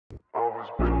was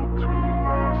built to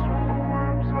last with the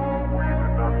webs I'm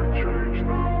weaving. I could change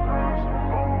the past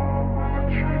with all I'm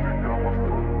achieving. Got my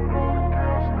foot on the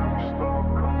gas, never stop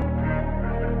competing.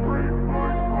 If you break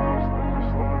like glass, then this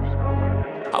life's gonna.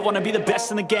 I wanna be the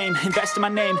best in the game, invest in my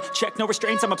name. Check no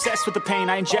restraints, I'm obsessed with the pain.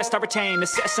 I ingest, I retain,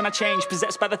 assess and I change.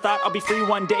 Possessed by the thought I'll be free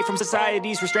one day from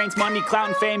society's restraints. Money, clout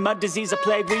and fame, mud, disease, a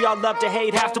plague. We all love to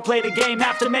hate, have to play the game,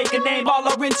 have to make a name. All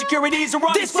our insecurities are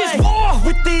on display. This is war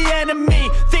with the enemy,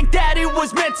 think that it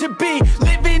was meant to be.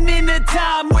 Living in a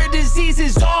time where disease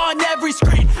is on every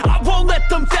screen. I won't let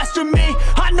them fester me,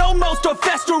 I know most are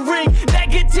festering.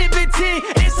 Negativity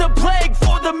is a plague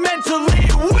for the mentally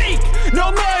weak.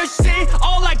 No mercy,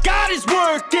 all I got is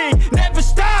working. Never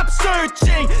stop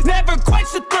searching, never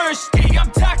quench the thirsty.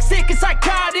 I'm toxic and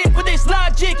psychotic with this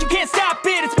logic, you can't stop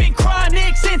it. It's been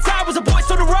chronic since I was a boy,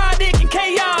 so neurotic and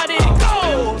chaotic.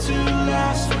 Go! To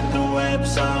last with the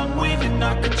webs I'm weaving.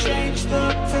 I could change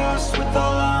the past with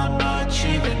all I'm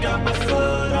achieving. Got my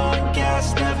foot on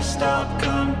gas, never stop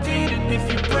competing.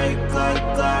 If you break like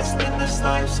glass, then this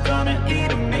life's gonna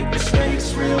eat 'em. Make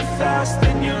mistakes real fast,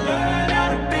 then you learn how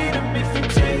to beat 'em. If you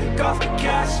take off the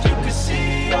cast, you can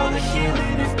see all the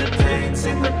healing. If the pain's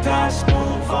in the past,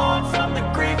 move on from the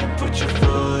grave and put your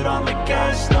foot on the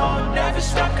gas. No, never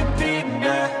stop competing,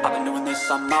 yeah. I've been doing this,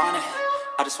 I'm on it.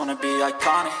 I just wanna be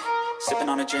iconic. Sipping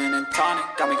on a gin and tonic,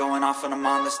 got me going off when I'm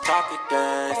on this topic,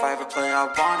 yeah. If I ever play, I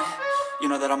want it. You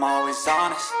know that I'm always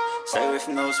honest. Stay away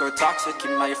from those who are toxic.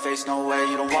 Keep them out your face, no way,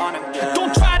 you don't want it, yeah.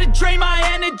 Don't try to drain my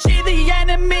energy. The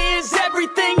enemy is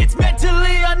everything. It's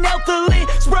mentally, unhealthily,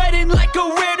 spreading like a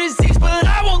rare disease. But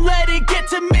I won't let it get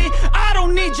to me. I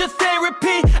don't need your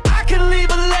therapy. I can leave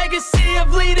a legacy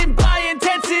of leading by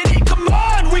intensity. Come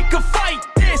on, we can fight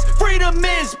this. Freedom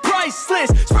is priceless.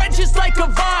 Spread just like a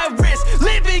virus.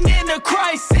 Living in a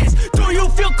crisis. Do you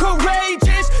feel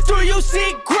courageous? Do you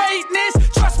seek greatness?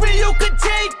 Trust me, you can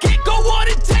take it. Go on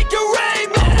and take your aim.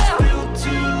 Yeah. Built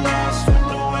to last with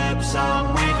the webs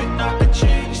I'm weaving. I could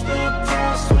change the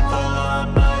past with all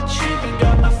I'm achieving.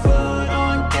 Got my foot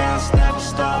on gas, never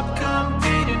stop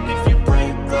competing. If you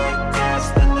break like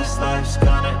glass, then this life's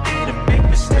gonna eat 'em. Make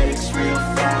mistakes real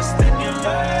fast, then you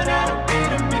learn how to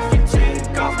beat 'em. If you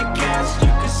take off the gas,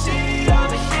 you can see all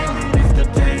the healing. If the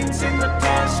pain's in the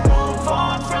past, move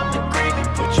on from the grave and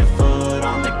put your foot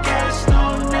on the gas.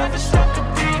 No, never stop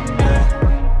competing, yeah.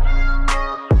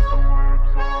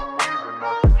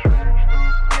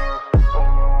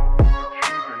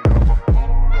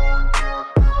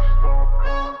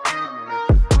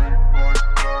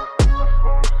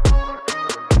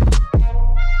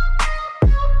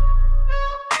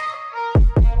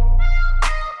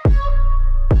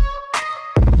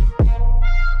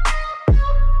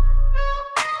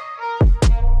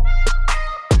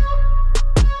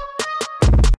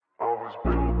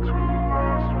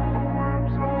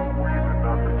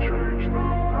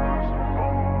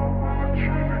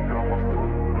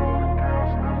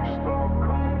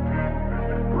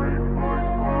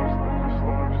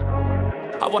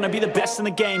 I wanna be the best in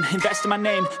the game, invest in my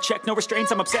name. Check no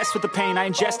restraints, I'm obsessed with the pain. I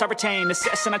ingest, I retain,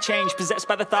 assess and I change. Possessed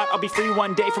by the thought I'll be free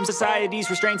one day from society's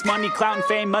restraints. Money, clout and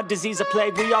fame, mud, disease, a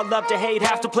plague. We all love to hate,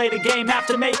 have to play the game, have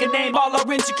to make a name. All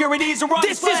our insecurities are on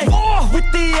display. This is war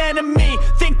with the enemy,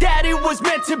 think that it was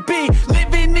meant to be.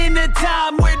 Living in a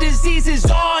time where disease is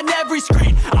on every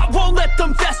screen. I won't let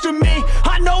them fester me,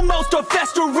 I know most are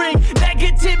festering.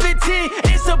 Negativity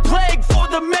is a plague for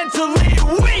the mentally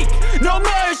weak. No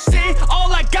mercy,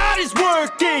 all I got is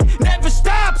working. Never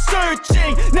stop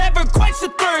searching, never quench the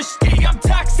thirsty.